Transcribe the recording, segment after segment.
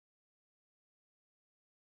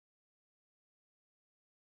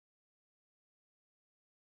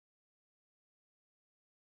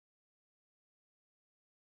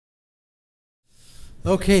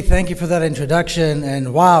Okay, thank you for that introduction,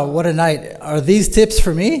 and wow, what a night. Are these tips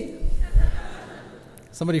for me?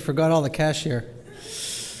 Somebody forgot all the cash here.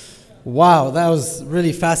 Wow, that was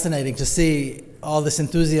really fascinating to see all this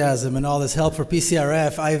enthusiasm and all this help for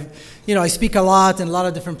PCRF. I speak a lot in a lot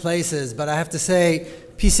of different places, but I have to say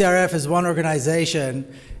PCRF is one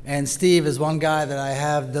organization, and Steve is one guy that I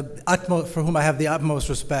have for whom I have the utmost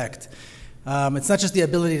respect. It's not just the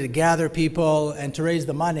ability to gather people and to raise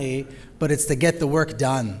the money, but it's to get the work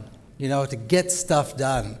done, to get stuff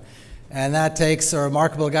done. And that takes a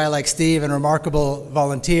remarkable guy like Steve and remarkable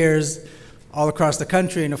volunteers all across the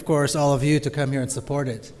country, and of course all of you to come here and support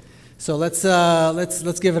it. So let's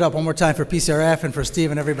give it up one more time for PCRF and for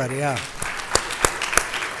Steve and everybody. Yeah.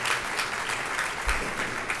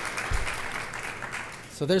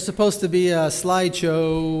 So there's supposed to be a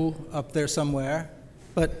slideshow up there somewhere,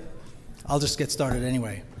 but I'll just get started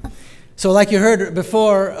anyway. So like you heard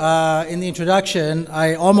before in the introduction,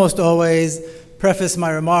 I almost always preface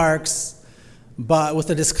my remarks with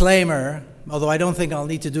a disclaimer, although I don't think I'll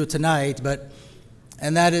need to do it tonight,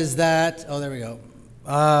 and that is that, oh, there we go.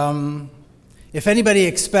 If anybody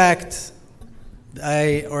expected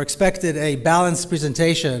a balanced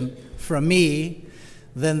presentation from me,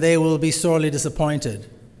 then they will be sorely disappointed.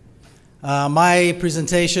 My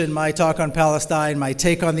presentation, my talk on Palestine, my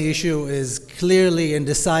take on the issue is clearly and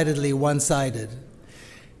decidedly one-sided.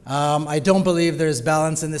 I don't believe there's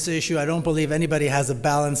balance in this issue. I don't believe anybody has a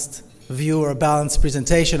balanced view or a balanced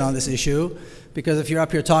presentation on this issue, because if you're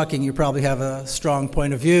up here talking, you probably have a strong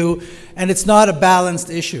point of view, and it's not a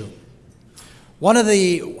balanced issue.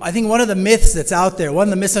 I think one of the myths that's out there, one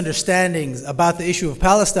of the misunderstandings about the issue of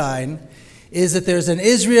Palestine is that there's an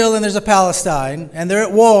Israel and there's a Palestine, and they're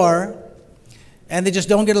at war, and they just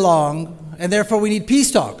don't get along, and therefore we need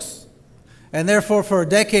peace talks. And therefore for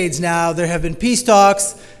decades now there have been peace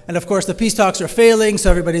talks, and of course the peace talks are failing, so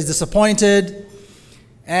everybody's disappointed.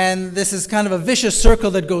 And this is kind of a vicious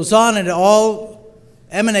circle that goes on, and it all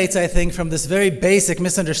emanates, I think, from this very basic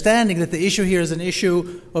misunderstanding that the issue here is an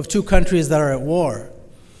issue of two countries that are at war.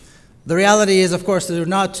 The reality is, of course, there are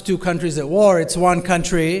not two countries at war. It's one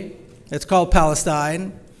country. It's called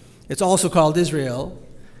Palestine. It's also called Israel.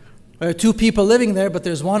 There are two people living there, but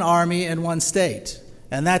there's one army and one state.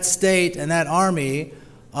 And that state and that army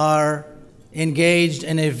are engaged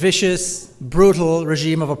in a vicious, brutal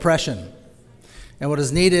regime of oppression. And what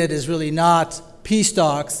is needed is really not peace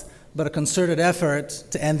talks, but a concerted effort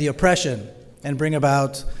to end the oppression and bring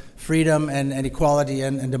about freedom and equality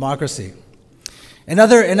and democracy.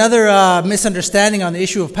 Another misunderstanding on the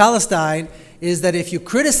issue of Palestine is that if you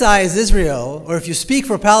criticize Israel or if you speak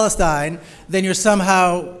for Palestine, then you're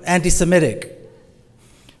somehow anti-Semitic.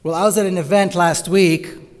 Well, I was at an event last week.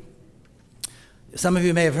 Some of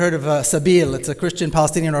you may have heard of Sabil. It's a Christian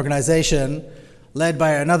Palestinian organization led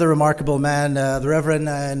by another remarkable man, the Reverend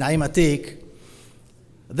Naim Atik.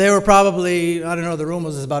 They were probably, I don't know, the room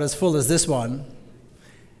was about as full as this one.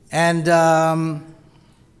 And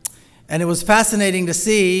it was fascinating to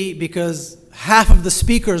see because half of the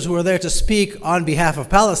speakers who were there to speak on behalf of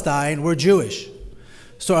Palestine were Jewish.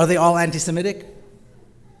 So are they all anti-Semitic?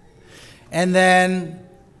 And then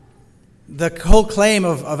the whole claim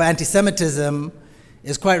of anti-Semitism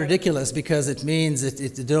is quite ridiculous because it means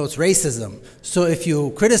it denotes racism. So if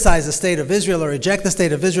you criticize the state of Israel or reject the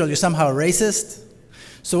state of Israel, you're somehow a racist?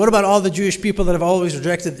 So what about all the Jewish people that have always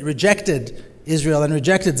rejected Israel and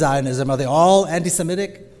rejected Zionism? Are they all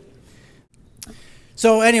anti-Semitic?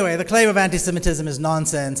 So anyway, the claim of anti-Semitism is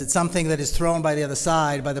nonsense. It's something that is thrown by the other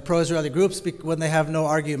side, by the pro-Israeli groups when they have no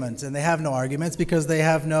arguments. And they have no arguments because they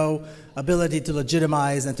have no ability to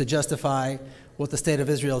legitimize and to justify what the state of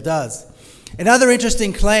Israel does. Another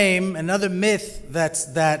interesting claim, another myth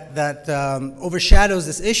that overshadows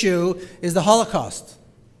this issue is the Holocaust.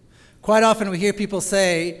 Quite often we hear people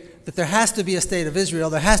say that there has to be a state of Israel,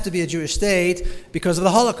 there has to be a Jewish state because of the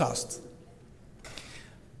Holocaust.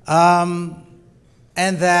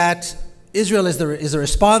 And that Israel is the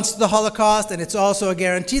response to the Holocaust, and it's also a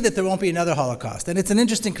guarantee that there won't be another Holocaust. And it's an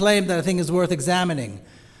interesting claim that I think is worth examining.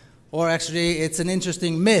 Or actually, it's an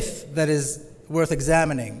interesting myth that is worth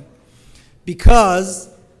examining. Because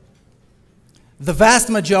the vast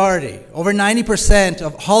majority, over 90%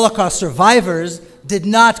 of Holocaust survivors did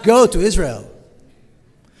not go to Israel.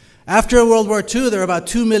 After World War II, there were about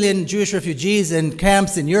 2 million Jewish refugees in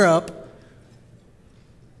camps in Europe.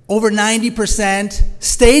 Over 90%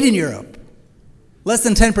 stayed in Europe. Less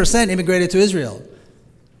than 10% immigrated to Israel.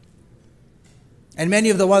 And many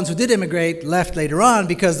of the ones who did immigrate left later on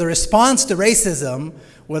because the response to racism,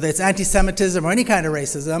 whether it's anti-Semitism or any kind of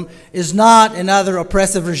racism, is not another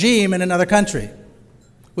oppressive regime in another country.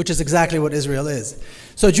 which is exactly what Israel is.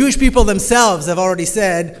 So Jewish people themselves have already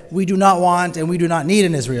said, we do not want and we do not need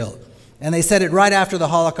an Israel. And they said it right after the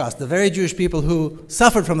Holocaust. The very Jewish people who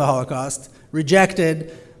suffered from the Holocaust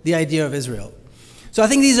rejected the idea of Israel. So I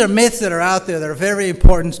think these are myths that are out there that are very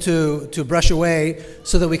important to brush away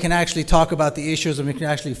so that we can actually talk about the issues and we can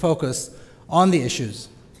actually focus on the issues.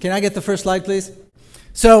 Can I get the first slide, please?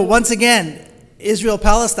 So once again,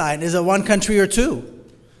 Israel-Palestine, is it one country or two?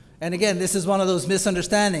 And again, this is one of those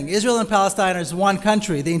misunderstandings. Israel and Palestine is one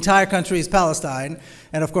country. The entire country is Palestine.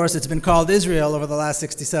 And of course, it's been called Israel over the last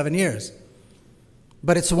 67 years.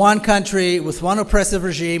 But it's one country with one oppressive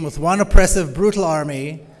regime, with one oppressive, brutal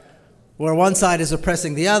army, where one side is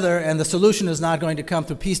oppressing the other, and the solution is not going to come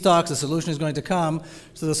through peace talks. The solution is going to come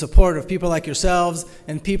through the support of people like yourselves,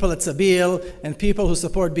 and people at Sabil, and people who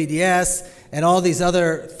support BDS, and all these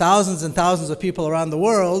other thousands and thousands of people around the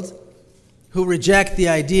world who reject the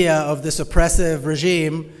idea of this oppressive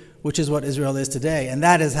regime, which is what Israel is today. And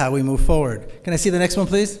that is how we move forward. Can I see the next one,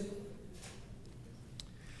 please?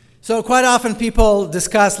 So quite often people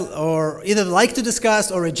discuss, or either like to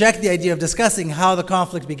discuss or reject the idea of discussing how the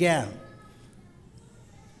conflict began.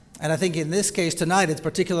 And I think in this case tonight it's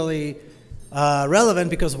particularly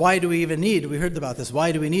relevant because why do we even need, we heard about this,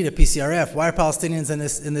 why do we need a PCRF? Why are Palestinians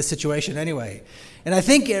in this situation anyway? And I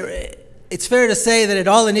think it's fair to say that it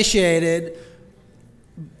all initiated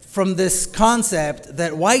from this concept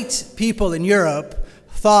that white people in Europe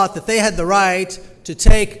thought that they had the right to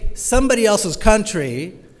take somebody else's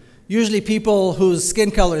country, usually people whose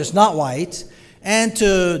skin color is not white, and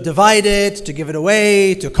to divide it, to give it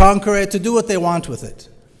away, to conquer it, to do what they want with it.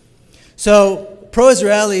 So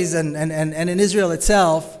pro-Israelis and in Israel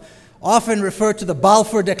itself often refer to the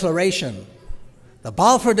Balfour Declaration. The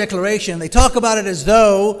Balfour Declaration, they talk about it as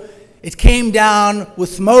though it came down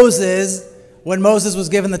with Moses when Moses was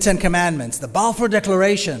given the Ten Commandments. The Balfour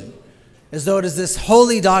Declaration, as though it is this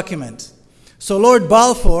holy document. So Lord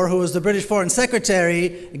Balfour, who was the British Foreign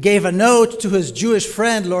Secretary, gave a note to his Jewish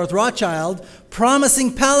friend, Lord Rothschild,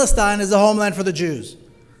 promising Palestine as a homeland for the Jews.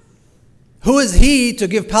 Who is he to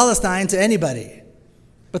give Palestine to anybody?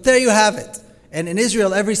 But there you have it. And in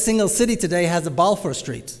Israel, every single city today has a Balfour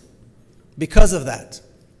Street because of that.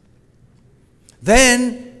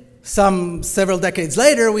 Then, several decades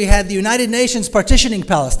later, we had the United Nations partitioning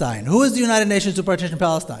Palestine. Who is the United Nations to partition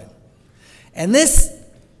Palestine? And this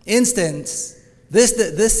instance,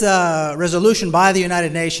 this resolution by the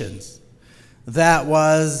United Nations that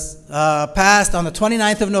was passed on the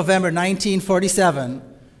 29th of November, 1947.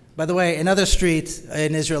 By the way, another street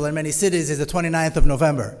in Israel in many cities is the 29th of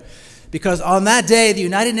November. Because on that day, the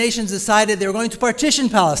United Nations decided they were going to partition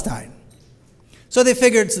Palestine. So they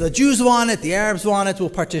figured, so the Jews want it, the Arabs want it, we'll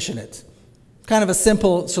partition it. Kind of a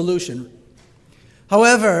simple solution.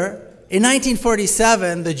 However, in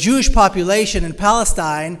 1947, the Jewish population in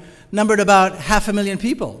Palestine numbered about 500,000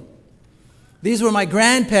 people. These were my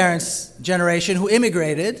grandparents' generation who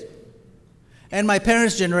immigrated, and my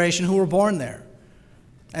parents' generation who were born there.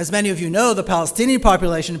 As many of you know, the Palestinian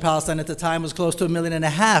population in Palestine at the time was close to 1.5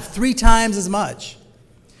 million, 3 times as much.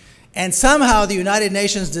 And somehow the United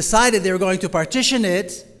Nations decided they were going to partition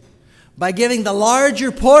it by giving the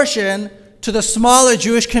larger portion to the smaller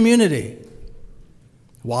Jewish community.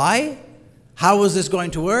 Why? How was this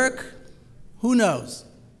going to work? Who knows?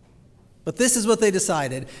 But this is what they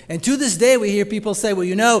decided. And to this day we hear people say, well,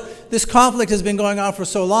 you know, this conflict has been going on for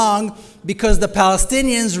so long because the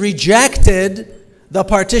Palestinians rejected the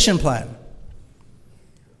partition plan.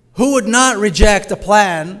 Who would not reject a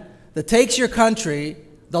plan that takes your country,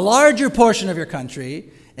 the larger portion of your country,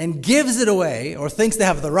 and gives it away, or thinks they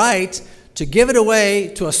have the right to give it away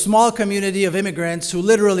to a small community of immigrants who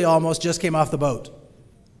literally almost just came off the boat?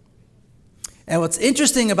 And what's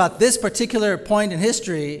interesting about this particular point in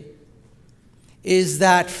history is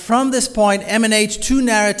that from this point emanates 2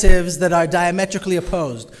 narratives that are diametrically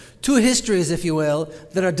opposed. 2 histories, if you will,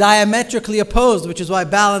 that are diametrically opposed, which is why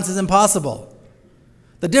balance is impossible.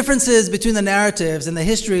 The differences between the narratives and the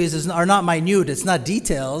histories are not minute, it's not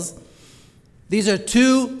details. These are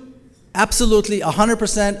 2 absolutely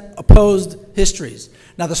 100% opposed histories.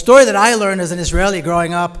 Now, the story that I learned as an Israeli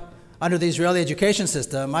growing up under the Israeli education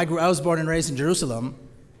system, I was born and raised in Jerusalem,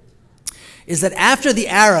 is that after the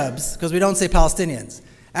Arabs, because we don't say Palestinians,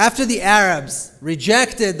 after the Arabs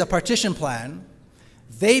rejected the partition plan,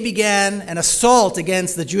 they began an assault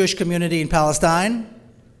against the Jewish community in Palestine.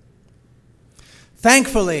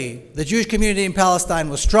 Thankfully, the Jewish community in Palestine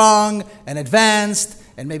was strong and advanced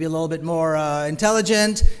and maybe a little bit more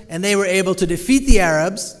intelligent, and they were able to defeat the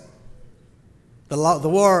Arabs. The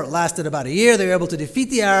war lasted about a year. They were able to defeat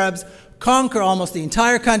the Arabs, conquer almost the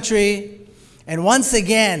entire country, and once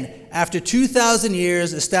again, after 2,000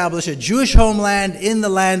 years, establish a Jewish homeland in the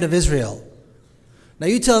land of Israel. Now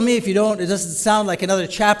you tell me if you don't, it doesn't sound like another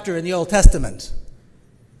chapter in the Old Testament.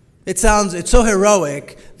 It's so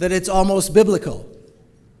heroic that it's almost biblical.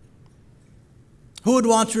 Who would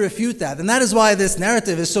want to refute that? And that is why this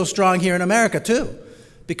narrative is so strong here in America too,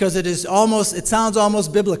 because it sounds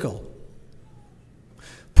almost biblical.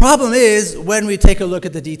 Problem is when we take a look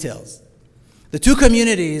at the details. The two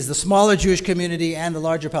communities, the smaller Jewish community and the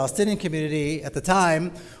larger Palestinian community at the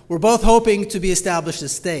time, were both hoping to be established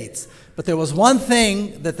as states. But there was one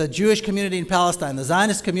thing that the Jewish community in Palestine, the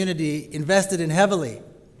Zionist community, invested in heavily.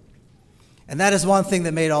 And that is one thing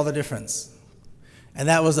that made all the difference. And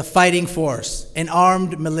that was a fighting force, an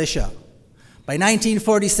armed militia. By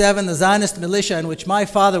 1947, the Zionist militia, in which my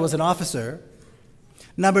father was an officer,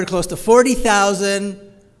 numbered close to 40,000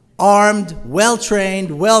 armed,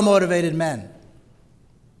 well-trained, well-motivated men.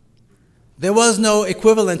 There was no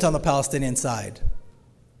equivalent on the Palestinian side.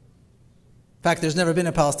 In fact, there's never been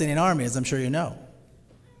a Palestinian army, as I'm sure you know.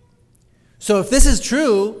 So if this is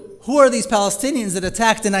true, who are these Palestinians that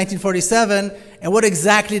attacked in 1947, and what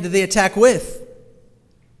exactly did they attack with?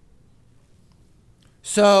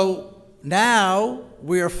 So now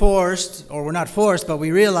we are forced, or we're not forced, but we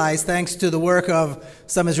realize, thanks to the work of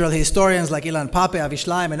some Israeli historians like Ilan Pape, Avi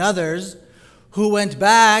Shleim, and others, who went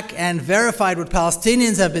back and verified what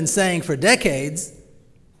Palestinians have been saying for decades.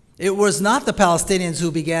 It was not the Palestinians who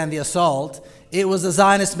began the assault. It was the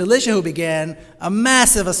Zionist militia who began a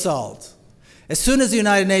massive assault. As soon as the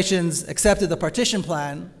United Nations accepted the partition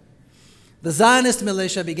plan, the Zionist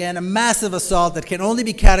militia began a massive assault that can only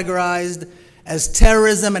be categorized as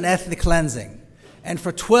terrorism and ethnic cleansing. And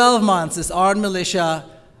for 12 months, this armed militia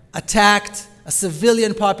attacked a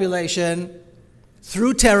civilian population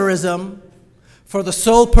through terrorism for the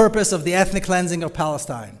sole purpose of the ethnic cleansing of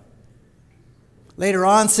Palestine. Later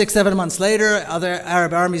on, 6-7 months later, other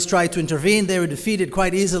Arab armies tried to intervene. They were defeated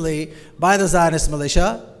quite easily by the Zionist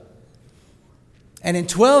militia. And in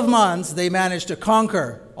 12 months, they managed to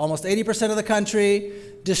conquer almost 80% of the country,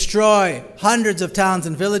 destroy hundreds of towns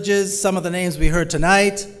and villages, some of the names we heard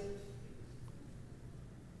tonight,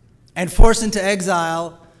 and force into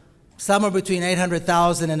exile somewhere between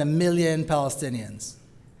 800,000 and 1 million Palestinians.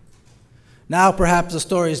 Now, perhaps the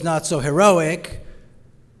story is not so heroic.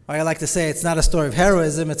 I like to say it's not a story of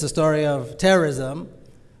heroism, it's a story of terrorism.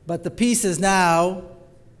 But the pieces now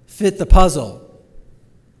fit the puzzle.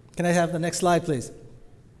 Can I have the next slide, please?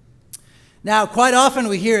 Now, quite often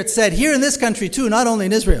we hear it said, here in this country too, not only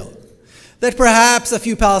in Israel, that perhaps a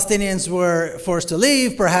few Palestinians were forced to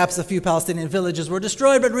leave, perhaps a few Palestinian villages were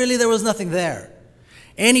destroyed, but really there was nothing there.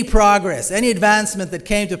 Any progress, any advancement that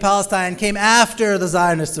came to Palestine came after the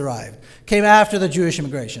Zionists arrived, came after the Jewish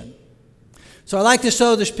immigration. So I like to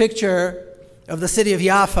show this picture of the city of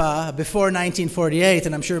Jaffa before 1948,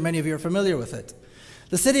 and I'm sure many of you are familiar with it.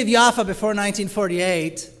 The city of Jaffa before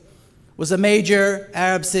 1948 was a major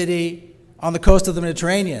Arab city on the coast of the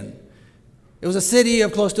Mediterranean. It was a city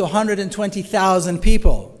of close to 120,000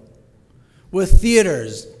 people with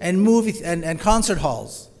theaters and and concert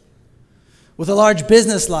halls, with a large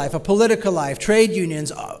business life, a political life, trade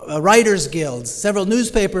unions, writers' guilds. Several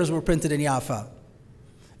newspapers were printed in Jaffa.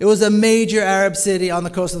 It was a major Arab city on the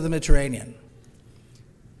coast of the Mediterranean.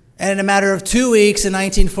 And in a matter of 2 weeks in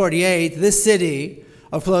 1948, this city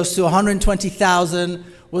of close to 120,000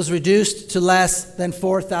 was reduced to less than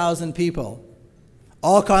 4,000 people,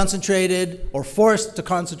 all concentrated or forced to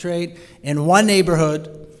concentrate in one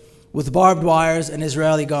neighborhood with barbed wires and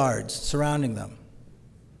Israeli guards surrounding them.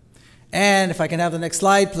 And if I can have the next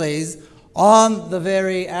slide, please, on the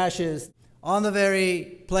very ashes, on the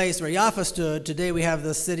very place where Jaffa stood, today we have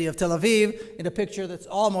the city of Tel Aviv in a picture that's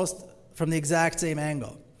almost from the exact same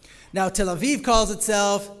angle. Now, Tel Aviv calls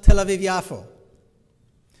itself Tel Aviv Yafo,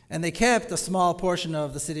 and they kept a small portion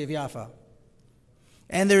of the city of Jaffa.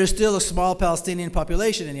 And there is still a small Palestinian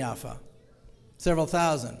population in Jaffa, several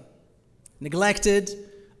thousand, neglected,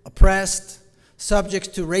 oppressed,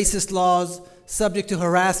 subject to racist laws, subject to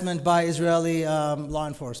harassment by Israeli law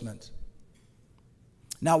enforcement.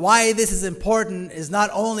 Now, why this is important is not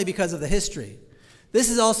only because of the history. This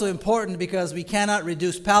is also important because we cannot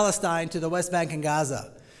reduce Palestine to the West Bank and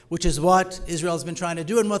Gaza, which is what Israel has been trying to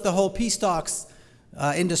do and what the whole peace talks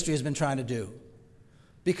industry has been trying to do.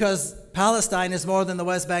 Because Palestine is more than the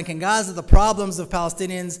West Bank and Gaza, the problems of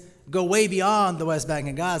Palestinians go way beyond the West Bank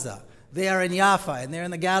and Gaza. They are in Jaffa, and they're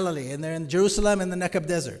in the Galilee, and they're in Jerusalem and the Negev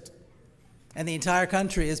Desert. And the entire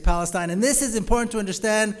country is Palestine. And this is important to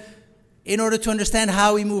understand in order to understand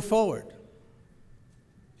how we move forward.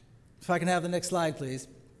 If I can have the next slide, please.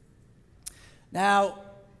 Now,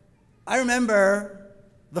 I remember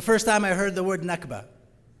the first time I heard the word Nakba.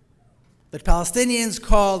 That Palestinians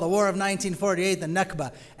call the war of 1948 the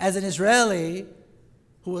Nakba. As an Israeli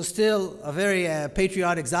who was still a very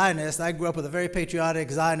patriotic Zionist, I grew up with a very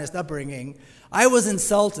patriotic Zionist upbringing, I was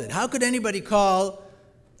insulted. How could anybody call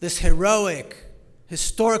this heroic,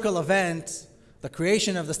 historical event, the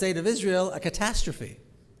creation of the State of Israel, a catastrophe?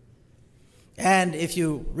 And if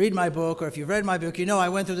you read my book, or if you've read my book, you know I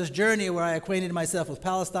went through this journey where I acquainted myself with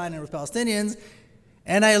Palestine and with Palestinians,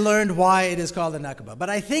 and I learned why it is called the Nakba. But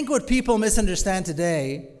I think what people misunderstand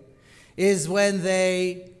today is when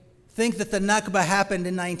they think that the Nakba happened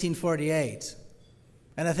in 1948.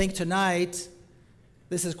 And I think tonight,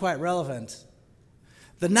 this is quite relevant.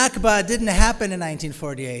 The Nakba didn't happen in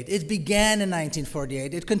 1948. It began in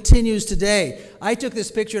 1948. It continues today. I took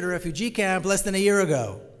this picture at a refugee camp less than a year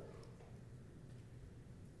ago.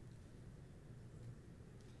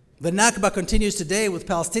 The Nakba continues today with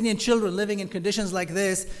Palestinian children living in conditions like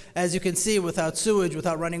this, as you can see, without sewage,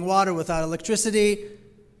 without running water, without electricity,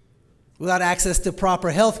 without access to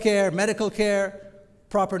proper health care, medical care,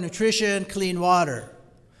 proper nutrition, clean water.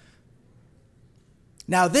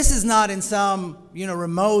 Now, this is not in some,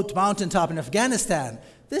 remote mountaintop in Afghanistan.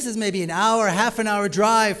 This is maybe an hour, half an hour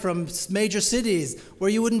drive from major cities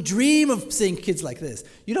where you wouldn't dream of seeing kids like this.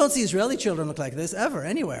 You don't see Israeli children look like this ever,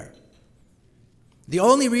 anywhere. The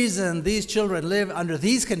only reason these children live under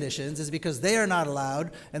these conditions is because they are not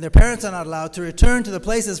allowed, and their parents are not allowed, to return to the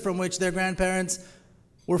places from which their grandparents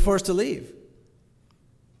were forced to leave.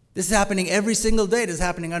 This is happening every single day. This is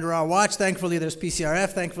happening under our watch. Thankfully, there's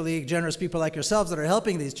PCRF. Thankfully, generous people like yourselves that are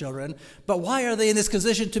helping these children. But why are they in this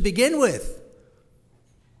position to begin with?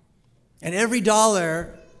 And every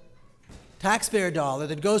dollar, taxpayer dollar,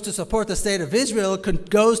 that goes to support the State of Israel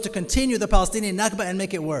goes to continue the Palestinian Nakba and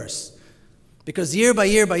make it worse. Because year by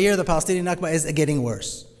year by year, the Palestinian Nakba is getting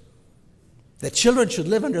worse. That children should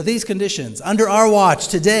live under these conditions, under our watch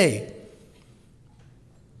today.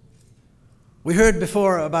 We heard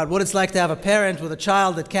before about what it's like to have a parent with a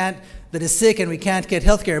child that is sick and we can't get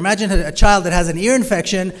health care. Imagine a child that has an ear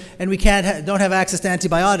infection and we don't have access to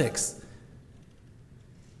antibiotics.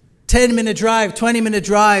 10-minute drive, 20-minute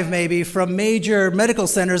drive maybe from major medical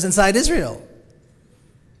centers inside Israel.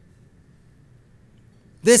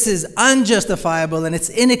 This is unjustifiable and it's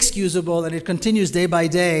inexcusable, and it continues day by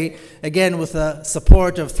day, again with the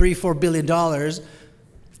support of $3-4 billion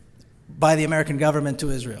by the American government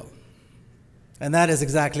to Israel. And that is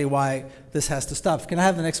exactly why this has to stop. Can I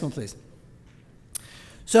have the next one, please?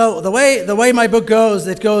 So the way my book goes,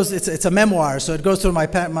 it's a memoir, so it goes through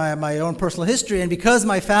my own personal history, and because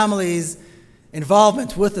my family's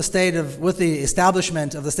involvement with the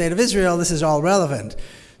establishment of the State of Israel, this is all relevant.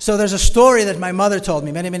 So there's a story that my mother told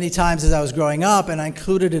me many, many times as I was growing up, and I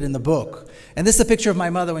included it in the book. And this is a picture of my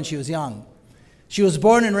mother when she was young. She was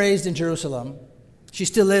born and raised in Jerusalem. She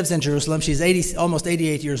still lives in Jerusalem. She's almost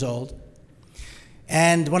 88 years old.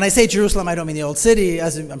 And when I say Jerusalem, I don't mean the old city.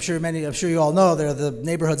 As I'm sure you all know, there are the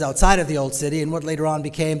neighborhoods outside of the old city and what later on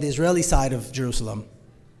became the Israeli side of Jerusalem.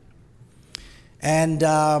 And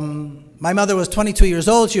my mother was 22 years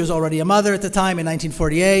old. She was already a mother at the time in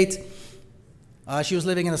 1948. She was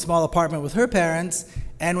living in a small apartment with her parents.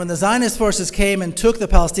 And when the Zionist forces came and took the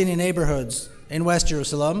Palestinian neighborhoods in West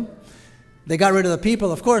Jerusalem, they got rid of the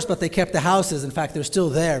people, of course, but they kept the houses. In fact, they're still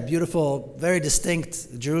there. Beautiful, very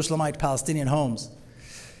distinct Jerusalemite Palestinian homes.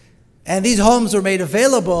 And these homes were made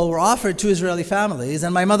available, were offered to Israeli families,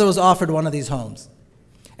 and my mother was offered one of these homes.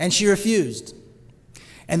 And she refused.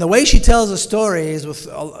 And the way she tells the story is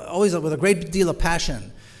always with a great deal of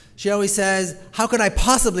passion. She always says, how could I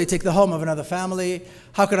possibly take the home of another family?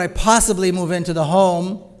 How could I possibly move into the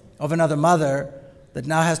home of another mother that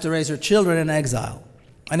now has to raise her children in exile?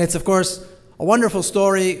 And it's, of course, a wonderful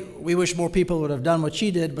story. We wish more people would have done what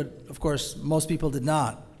she did, but of course, most people did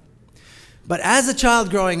not. But as a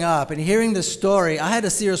child growing up and hearing this story, I had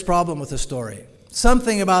a serious problem with the story.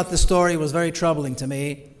 Something about the story was very troubling to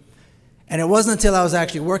me. And it wasn't until I was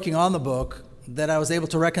actually working on the book that I was able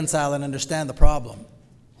to reconcile and understand the problem.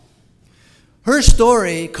 Her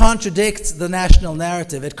story contradicts the national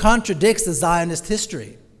narrative. It contradicts the Zionist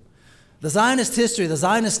history. The Zionist history, the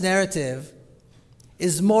Zionist narrative,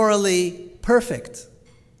 is morally perfect.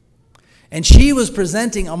 And she was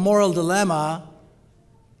presenting a moral dilemma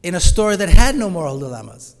in a story that had no moral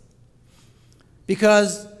dilemmas.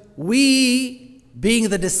 Because we, being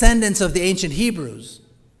the descendants of the ancient Hebrews,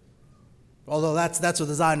 although that's what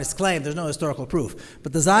the Zionists claim, there's no historical proof,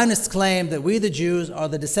 but the Zionists claim that we, the Jews, are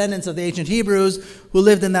the descendants of the ancient Hebrews who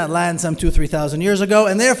lived in that land some 2,000 or 3,000 years ago,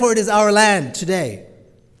 and therefore it is our land today.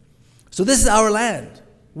 So this is our land.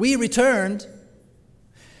 We returned,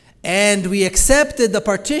 And we accepted the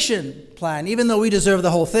partition plan, even though we deserve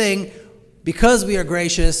the whole thing. Because we are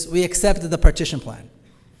gracious, we accepted the partition plan.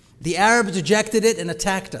 The Arabs rejected it and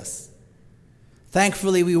attacked us.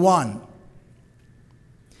 Thankfully, we won.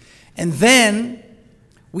 And then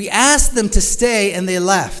we asked them to stay, and they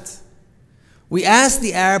left. We asked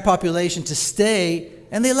the Arab population to stay,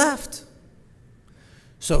 and they left.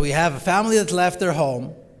 So we have a family that left their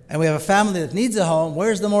home, and we have a family that needs a home.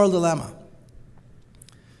 Where's the moral dilemma?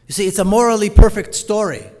 You see, it's a morally perfect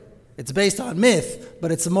story. It's based on myth,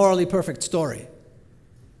 but it's a morally perfect story.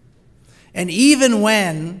 And even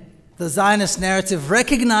when the Zionist narrative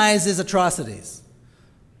recognizes atrocities,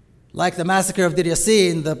 like the massacre of Dir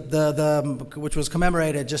Yassin, which was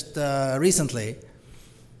commemorated just recently,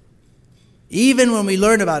 even when we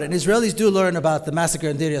learn about it, and Israelis do learn about the massacre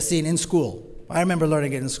of Dir Yassin in school. I remember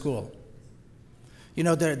learning it in school. You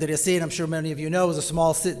know, Dir Yassin, I'm sure many of you know, was a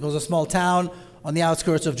small town on the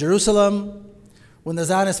outskirts of Jerusalem. When the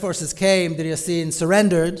Zionist forces came, Dir Yassin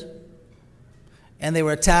surrendered, and they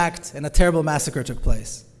were attacked, and a terrible massacre took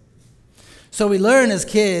place. So we learn as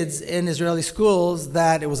kids in Israeli schools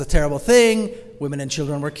that it was a terrible thing, women and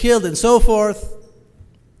children were killed, and so forth.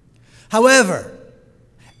 However,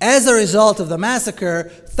 as a result of the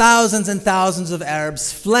massacre, thousands and thousands of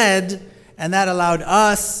Arabs fled, and that allowed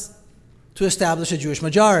us to establish a Jewish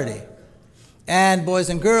majority. And boys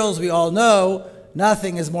and girls, we all know,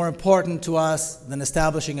 nothing is more important to us than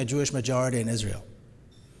establishing a Jewish majority in Israel.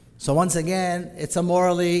 So once again, it's a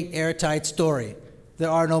morally airtight story. There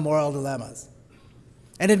are no moral dilemmas.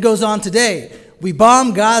 And it goes on today. We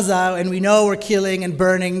bomb Gaza and we know we're killing and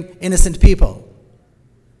burning innocent people.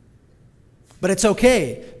 But it's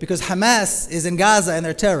okay because Hamas is in Gaza and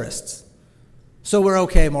they're terrorists. So we're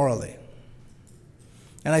okay morally.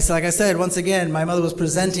 And like I said, once again, my mother was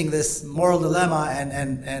presenting this moral dilemma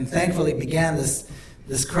and thankfully began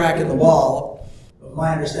this crack in the wall of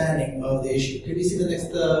my understanding of the issue. Could you see the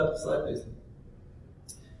next slide, please?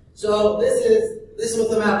 So this is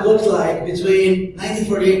what the map looked like between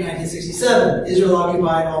 1948 and 1967. Israel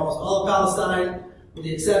occupied almost all of Palestine, with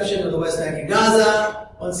the exception of the West Bank and Gaza.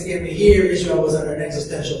 Once again, we hear Israel was under an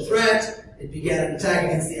existential threat. It began an attack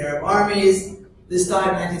against the Arab armies. This time,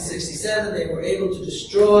 in 1967, they were able to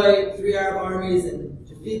destroy 3 Arab armies and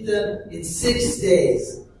defeat them in 6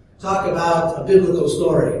 days. Talk about a biblical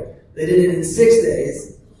story. They did it in 6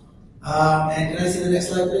 days. And can I see the next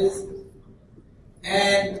slide, please?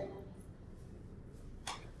 And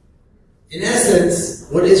in essence,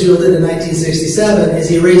 what Israel did in 1967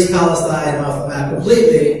 is erase Palestine off the map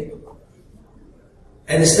completely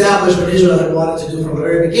and establish what Israel had wanted to do from the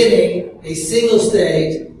very beginning, a single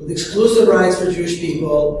state with exclusive rights for Jewish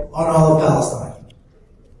people on all of Palestine.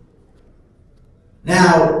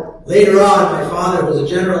 Now, later on, my father was a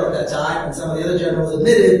general at that time, and some of the other generals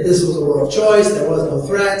admitted this was a war of choice, there was no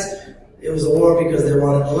threat, it was a war because they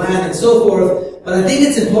wanted the land, and so forth. But I think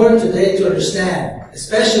it's important today to understand,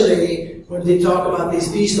 especially when they talk about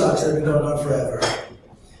these peace talks that have been going on forever.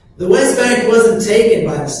 The West Bank wasn't taken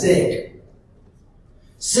by mistake.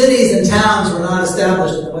 Cities and towns were not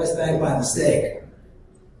established in the West Bank by mistake.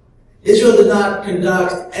 Israel did not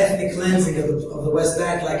conduct ethnic cleansing of the West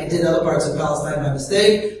Bank like it did other parts of Palestine by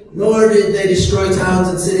mistake, nor did they destroy towns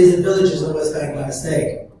and cities and villages in the West Bank by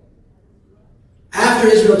mistake. After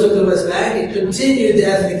Israel took the West Bank, it continued the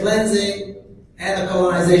ethnic cleansing and the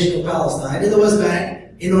colonization of Palestine in the West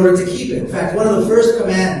Bank in order to keep it. In fact, one of the first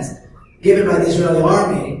commands given by the Israeli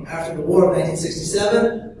army after the war of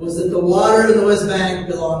 1967 was that the water in the West Bank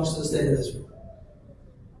belongs to the state of Israel.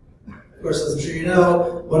 Of course, as I'm sure you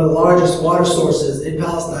know, one of the largest water sources in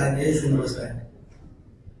Palestine is in the West Bank.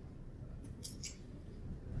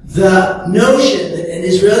 The notion that an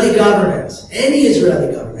Israeli government, any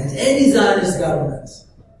Zionist government,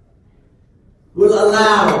 will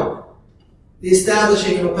allow the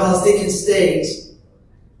establishing of a Palestinian state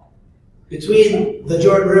between the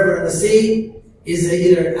Jordan River and the sea is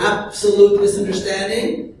either an absolute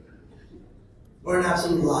misunderstanding or an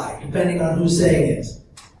absolute lie, depending on who's saying it.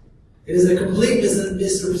 It is a complete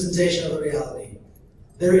misrepresentation of the reality.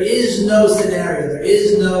 There is no scenario, there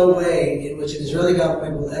is no way in which an Israeli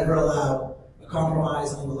government will ever allow a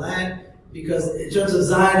compromise on the land, because in terms of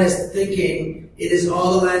Zionist thinking, it is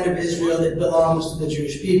all the land of Israel that belongs to the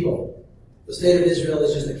Jewish people. The state of Israel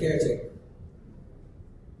is just a caretaker.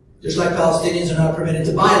 Just like Palestinians are not permitted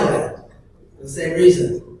to buy land, for the same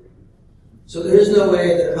reason. So there is no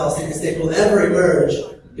way that a Palestinian state will ever emerge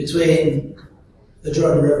between the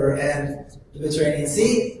Jordan River and the Mediterranean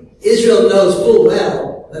Sea. Israel knows full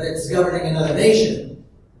well that it's governing another nation.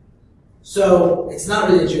 So it's not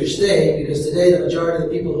really a Jewish state, because today the majority of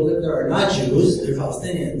the people who live there are not Jews, they're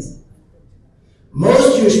Palestinians.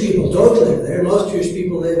 Most Jewish people don't live there. Most Jewish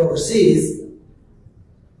people live overseas.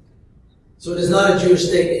 So it is not a Jewish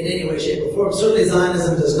state in any way, shape, or form. Certainly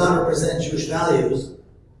Zionism does not represent Jewish values.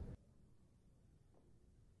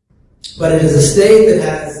 But it is a state that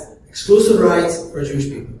has exclusive rights for Jewish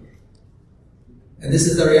people. And this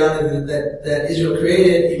is the reality that Israel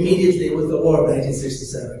created immediately with the war of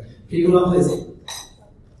 1967. Can you go on, please?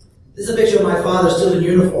 This is a picture of my father still in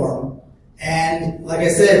uniform. And like I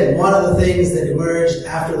said, one of the things that emerged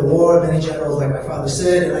after the war, many generals, like my father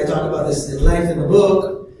said, and I talk about this at length in the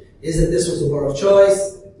book, is that this was a war of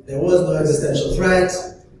choice. There was no existential threat.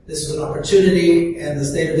 This was an opportunity, and the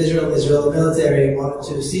state of Israel, the Israeli military, wanted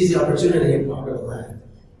to seize the opportunity and conquer the land.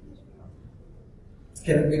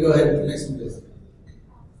 Can we go ahead and the next one, please?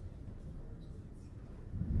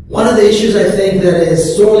 One of the issues I think that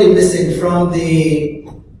is sorely missing from the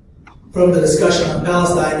discussion on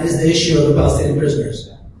Palestine is the issue of the Palestinian prisoners.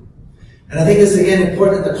 And I think this is again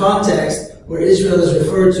important in the context where Israel is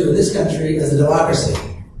referred to in this country as a democracy.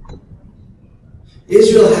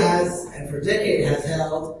 Israel has, and for decades has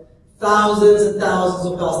held, thousands and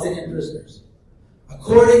thousands of Palestinian prisoners.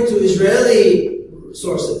 According to Israeli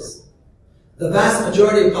sources, the vast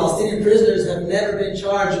majority of Palestinian prisoners have never been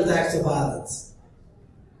charged with acts of violence.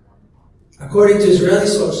 According to Israeli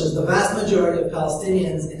sources, the vast majority of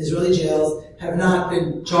Palestinians in Israeli jails have not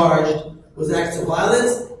been charged with acts of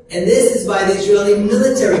violence, and this is by the Israeli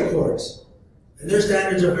military court. And their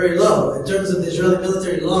standards are very low. In terms of the Israeli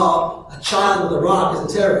military law, a child with a rock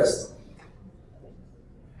is a terrorist.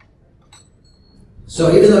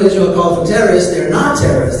 So even though Israel called them terrorists, they're not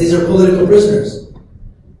terrorists. These are political prisoners.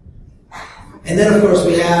 And then, of course,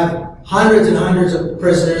 we have hundreds and hundreds of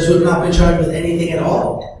prisoners who have not been charged with anything at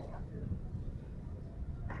all.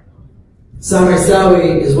 Samir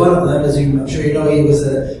Sawi is one of them. As I'm sure you know,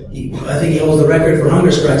 I think he holds the record for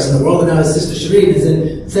hunger strikes in the world, and now his sister Shireen is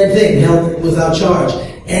in same thing, held without charge.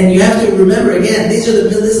 And you have to remember again, this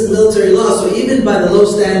is military law, so even by the low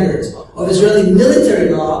standards of Israeli military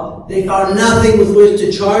law, they found nothing with which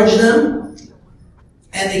to charge them,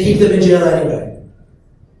 and they keep them in jail anyway.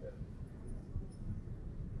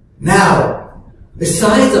 Now,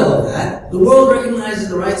 besides all of that, the world recognizes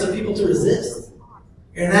the rights of people to resist.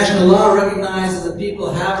 International law recognizes that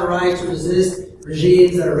people have a right to resist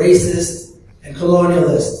regimes that are racist and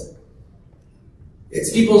colonialist.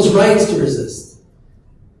 It's people's rights to resist.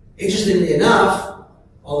 Interestingly enough,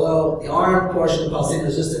 although the armed portion of Palestinian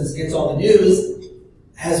resistance gets all the news,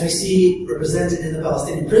 as we see represented in the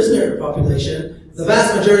Palestinian prisoner population, the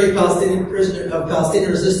vast majority of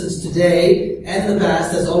Palestinian resistance today and in the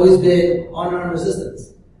past has always been unarmed resistance.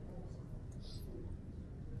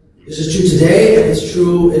 This is true today, and it is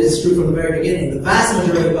true from the very beginning. The vast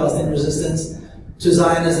majority of Palestinian resistance to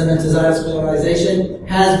Zionism and to Zionist colonization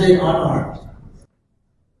has been unarmed.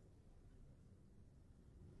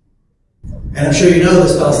 And I'm sure you know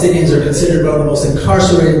this, Palestinians are considered one of the most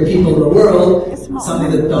incarcerated people in the world,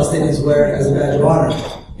 something that Palestinians wear as a badge of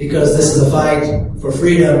honor. Because this is a fight for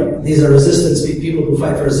freedom. These are resistance people who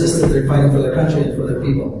fight for resistance. They're fighting for their country and for their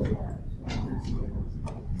people.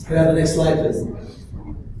 Can I have the next slide, please?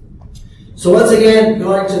 So once again,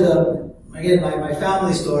 going to my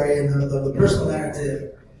family story and the personal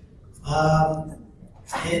narrative.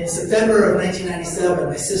 In September of 1997,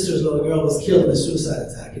 my sister's little girl was killed in a suicide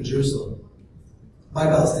attack in Jerusalem by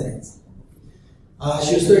Palestinians.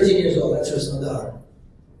 She was 13 years old. That's her Smadar.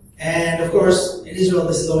 And of course, in Israel,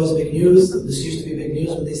 this is always big news. This used to be big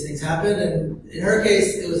news when these things happen. And in her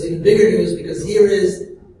case, it was even bigger news because here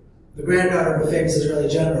is the granddaughter of a famous Israeli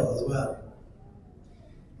general as well.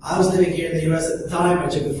 I was living here in the U.S. at the time. I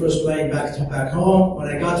took the first plane back home. When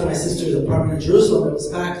I got to my sister's apartment in Jerusalem, it was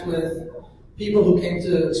packed with people who came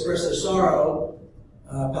to express their sorrow,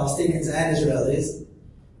 Palestinians and Israelis,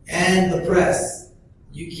 and the press.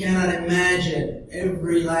 You cannot imagine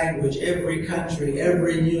every language, every country,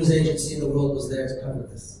 every news agency in the world was there to cover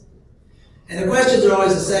this. And the questions are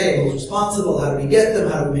always the same. Who's responsible? How do we get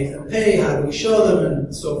them? How do we make them pay? How do we show them?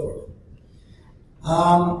 And so forth.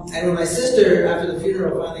 And when my sister, after the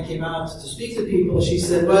funeral, finally came out to speak to people, she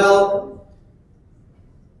said, well,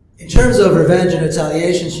 in terms of revenge and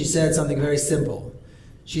retaliation, she said something very simple.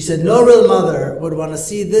 She said, no real mother would want to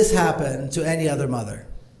see this happen to any other mother.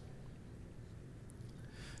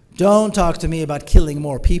 Don't talk to me about killing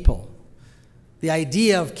more people. The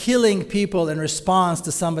idea of killing people in response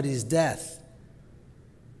to somebody's death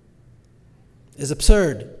is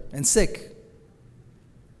absurd and sick.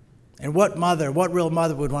 And what real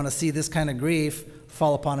mother would want to see this kind of grief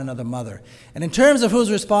fall upon another mother. And in terms of who's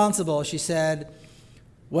responsible, she said,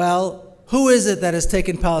 well, who is it that has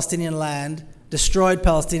taken Palestinian land, destroyed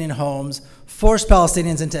Palestinian homes, forced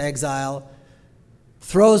Palestinians into exile,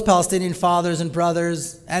 throws Palestinian fathers and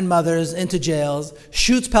brothers and mothers into jails,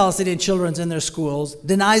 shoots Palestinian children in their schools,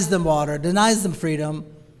 denies them water, denies them freedom?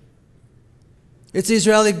 It's the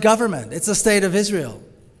Israeli government. It's the state of Israel.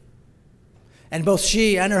 And both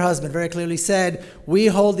she and her husband very clearly said, we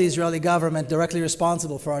hold the Israeli government directly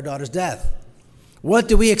responsible for our daughter's death. What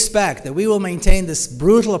do we expect? That we will maintain this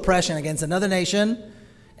brutal oppression against another nation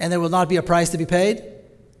and there will not be a price to be paid?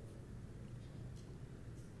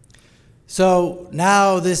 So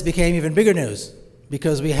now this became even bigger news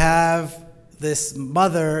because we have this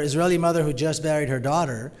mother, Israeli mother who just buried her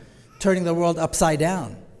daughter, turning the world upside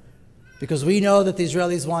down. Because we know that the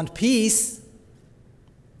Israelis want peace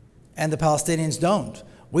and the Palestinians don't.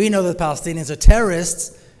 We know that the Palestinians are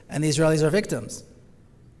terrorists and the Israelis are victims.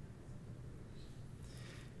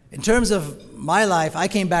 In terms of my life, I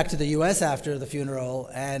came back to the US after the funeral,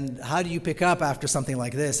 and how do you pick up after something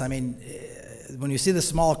like this? I mean, when you see the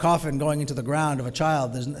small coffin going into the ground of a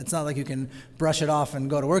child, it's not like you can brush it off and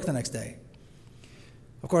go to work the next day.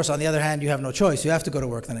 Of course, on the other hand, you have no choice. You have to go to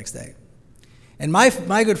work the next day. And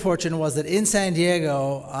my good fortune was that in San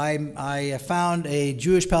Diego, I found a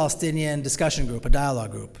Jewish-Palestinian discussion group, a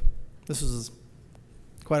dialogue group. This was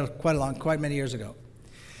quite many years ago.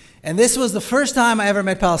 And this was the first time I ever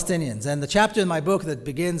met Palestinians. And the chapter in my book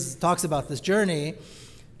that talks about this journey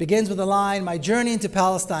begins with the line, my journey into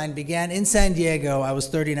Palestine began in San Diego. I was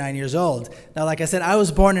 39 years old. Now, like I said, I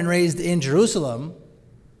was born and raised in Jerusalem.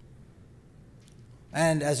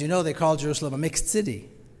 And as you know, they call Jerusalem a mixed city.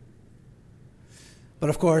 But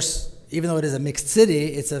of course, even though it is a mixed city,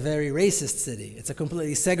 it's a very racist city. It's a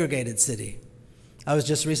completely segregated city. I was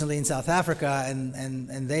just recently in South Africa,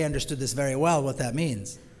 and they understood this very well, what that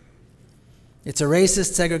means. It's a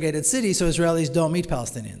racist, segregated city, so Israelis don't meet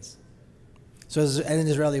Palestinians. So as an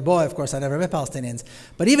Israeli boy, of course, I never met Palestinians.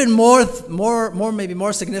 But even maybe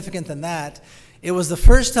more significant than that, it was the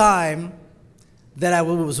first time that I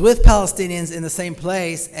was with Palestinians in the same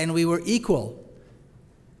place, and we were equal.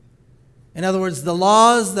 In other words, the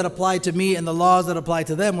laws that apply to me and the laws that apply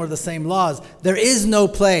to them were the same laws. There is no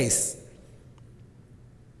place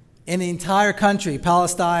in the entire country,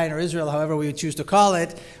 Palestine or Israel, however we would choose to call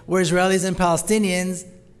it, where Israelis and Palestinians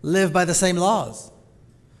live by the same laws.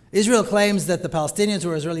 Israel claims that the Palestinians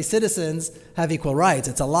who are Israeli citizens have equal rights.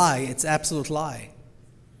 It's a lie. It's an absolute lie.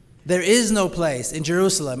 There is no place in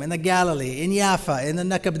Jerusalem, in the Galilee, in Jaffa, in the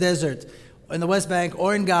Negev Desert, in the West Bank,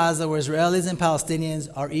 or in Gaza where Israelis and Palestinians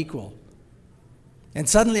are equal. And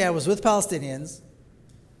suddenly I was with Palestinians.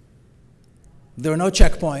 There were no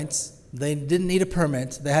checkpoints. They didn't need a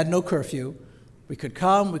permit. They had no curfew. We could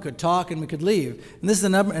come, we could talk, and we could leave. And this is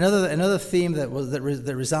another theme that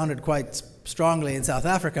resounded quite strongly in South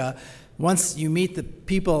Africa. Once you meet the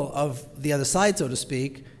people of the other side, so to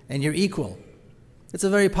speak, and you're equal. It's a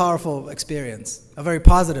very powerful experience, a very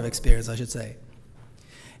positive experience, I should say.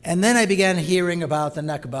 And then I began hearing about the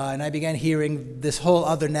Nakba, and I began hearing this whole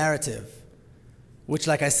other narrative, which,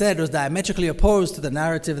 like I said, was diametrically opposed to the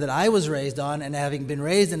narrative that I was raised on, and having been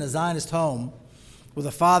raised in a Zionist home with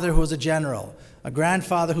a father who was a general, a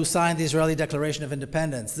grandfather who signed the Israeli Declaration of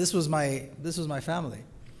Independence. This was my family.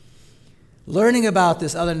 Learning about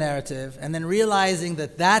this other narrative and then realizing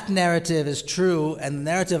that that narrative is true and the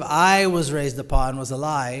narrative I was raised upon was a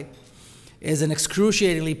lie is an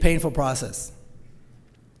excruciatingly painful process.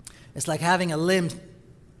 It's like having a limb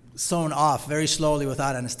sewn off very slowly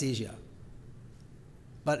without anesthesia.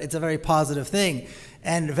 But it's a very positive thing.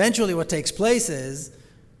 And eventually what takes place is,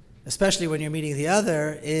 especially when you're meeting the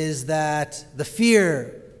other, is that the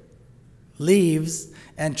fear leaves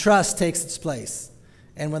and trust takes its place.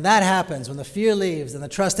 And when that happens, when the fear leaves and the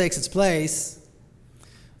trust takes its place,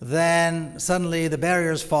 then suddenly the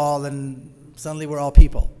barriers fall and suddenly we're all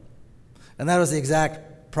people. And that was the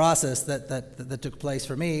exact process that took place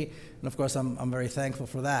for me. And of course, I'm very thankful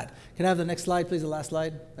for that. Can I have the next slide, please, the last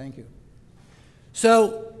slide? Thank you.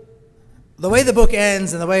 So the way the book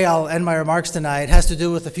ends and the way I'll end my remarks tonight has to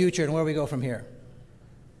do with the future and where we go from here.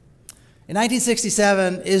 In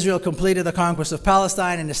 1967, Israel completed the conquest of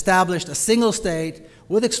Palestine and established a single state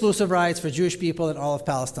with exclusive rights for Jewish people in all of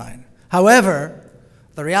Palestine. However,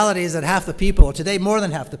 the reality is that half the people, or today more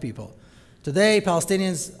than half the people, today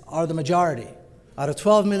Palestinians are the majority. Out of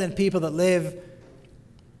 12 million people that live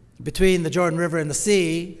between the Jordan River and the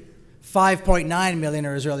sea, 5.9 million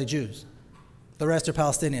are Israeli Jews. The rest are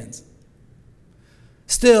Palestinians.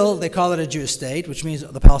 Still, they call it a Jewish state, which means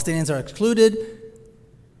the Palestinians are excluded,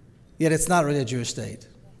 yet it's not really a Jewish state.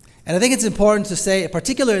 And I think it's important to say,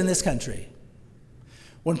 particularly in this country,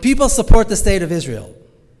 when people support the state of Israel,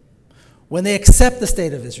 when they accept the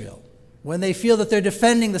state of Israel, when they feel that they're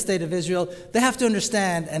defending the state of Israel, they have to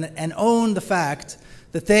understand and own the fact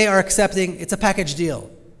that they are accepting, it's a package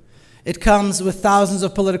deal. It comes with thousands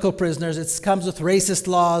of political prisoners, it comes with racist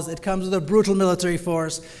laws, it comes with a brutal military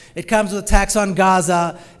force, it comes with attacks on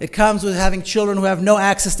Gaza, it comes with having children who have no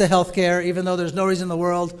access to health care, even though there's no reason in the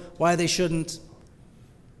world why they shouldn't.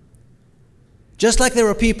 Just like there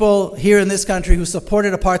were people here in this country who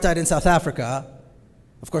supported apartheid in South Africa,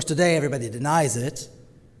 of course today everybody denies it,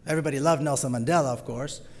 everybody loved Nelson Mandela, of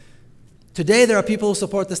course. Today there are people who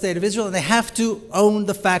support the state of Israel, and they have to own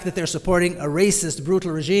the fact that they're supporting a racist,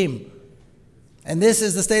 brutal regime. And this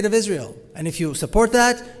is the state of Israel. And if you support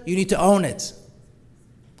that, you need to own it.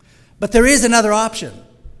 But there is another option.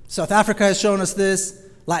 South Africa has shown us this.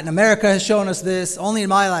 Latin America has shown us this. Only in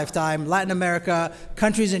my lifetime, Latin America,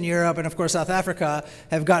 countries in Europe, and of course South Africa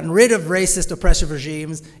have gotten rid of racist, oppressive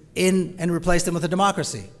regimes and replaced them with a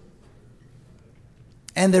democracy.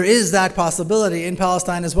 And there is that possibility in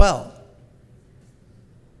Palestine as well.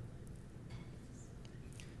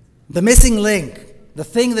 The missing link, the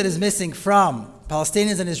thing that is missing from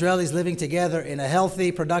Palestinians and Israelis living together in a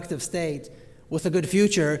healthy, productive state with a good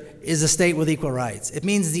future is a state with equal rights. It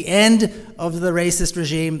means the end of the racist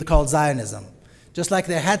regime called Zionism. Just like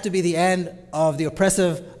there had to be the end of the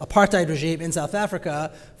oppressive apartheid regime in South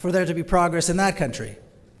Africa for there to be progress in that country.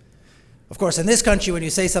 Of course, in this country, when you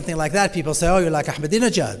say something like that, people say, oh, you're like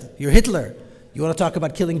Ahmadinejad, you're Hitler. You want to talk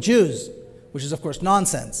about killing Jews, which is, of course,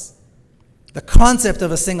 nonsense. The concept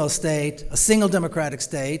of a single state, a single democratic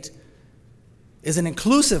state, is an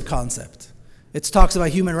inclusive concept. It talks about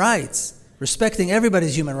human rights, respecting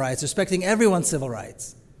everybody's human rights, respecting everyone's civil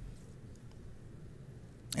rights,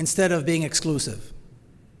 instead of being exclusive.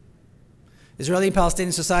 Israeli and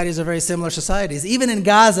Palestinian societies are very similar societies. Even in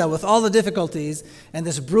Gaza, with all the difficulties and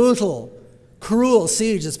this brutal, cruel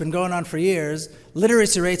siege that's been going on for years,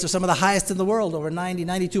 literacy rates are some of the highest in the world, over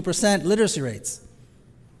 92% literacy rates.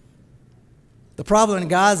 The problem in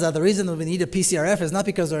Gaza, the reason that we need a PCRF is not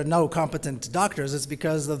because there are no competent doctors, it's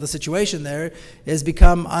because of the situation there has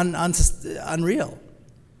become unreal.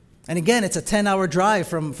 And again, it's a 10-hour drive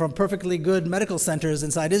from perfectly good medical centers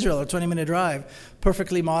inside Israel, or a 20-minute drive,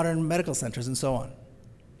 perfectly modern medical centers and so on.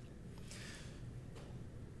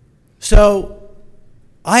 So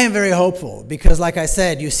I am very hopeful because, like I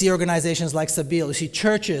said, you see organizations like Sabil, you see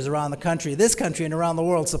churches around the country, this country and around the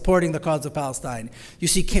world supporting the cause of Palestine. You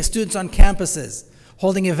see students on campuses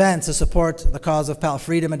holding events to support the cause of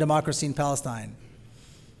freedom and democracy in Palestine.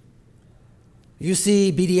 You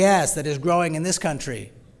see BDS that is growing in this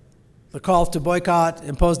country. The call to boycott,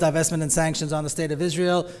 impose divestment and sanctions on the state of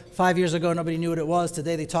Israel. 5 years ago, nobody knew what it was.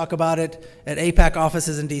 Today, they talk about it at AIPAC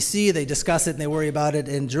offices in DC. They discuss it and they worry about it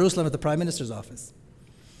in Jerusalem at the Prime Minister's office.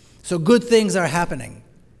 So good things are happening,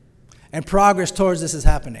 and progress towards this is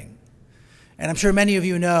happening. And I'm sure many of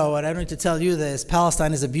you know, and I don't need to tell you this,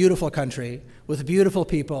 Palestine is a beautiful country with beautiful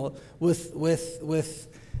people, with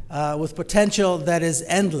potential that is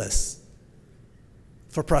endless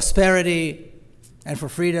for prosperity and for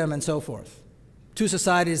freedom and so forth. Two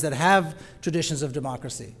societies that have traditions of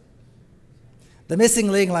democracy. The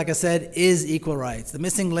missing link, like I said, is equal rights. The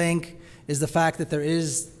missing link is the fact that there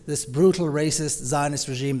is this brutal, racist, Zionist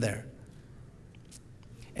regime there.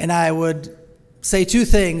 And I would say two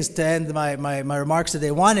things to end my remarks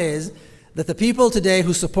today. One is that the people today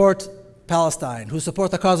who support Palestine, who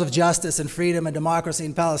support the cause of justice and freedom and democracy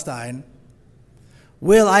in Palestine,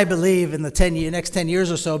 will, I believe, in the next 10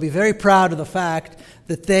 years or so, be very proud of the fact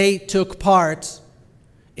that they took part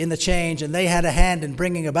in the change and they had a hand in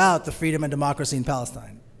bringing about the freedom and democracy in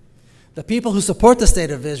Palestine. The people who support the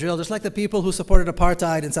state of Israel, just like the people who supported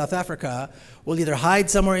apartheid in South Africa, will either hide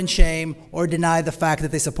somewhere in shame or deny the fact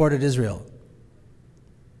that they supported Israel.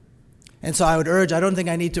 And so I would urge, I don't think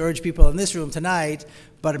I need to urge people in this room tonight,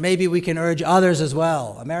 but maybe we can urge others as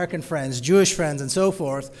well, American friends, Jewish friends, and so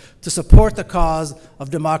forth, to support the cause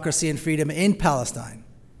of democracy and freedom in Palestine,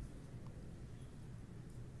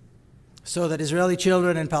 so that Israeli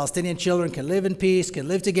children and Palestinian children can live in peace, can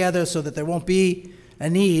live together, so that there won't be a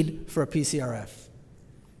need for a PCRF.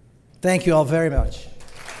 Thank you all very much.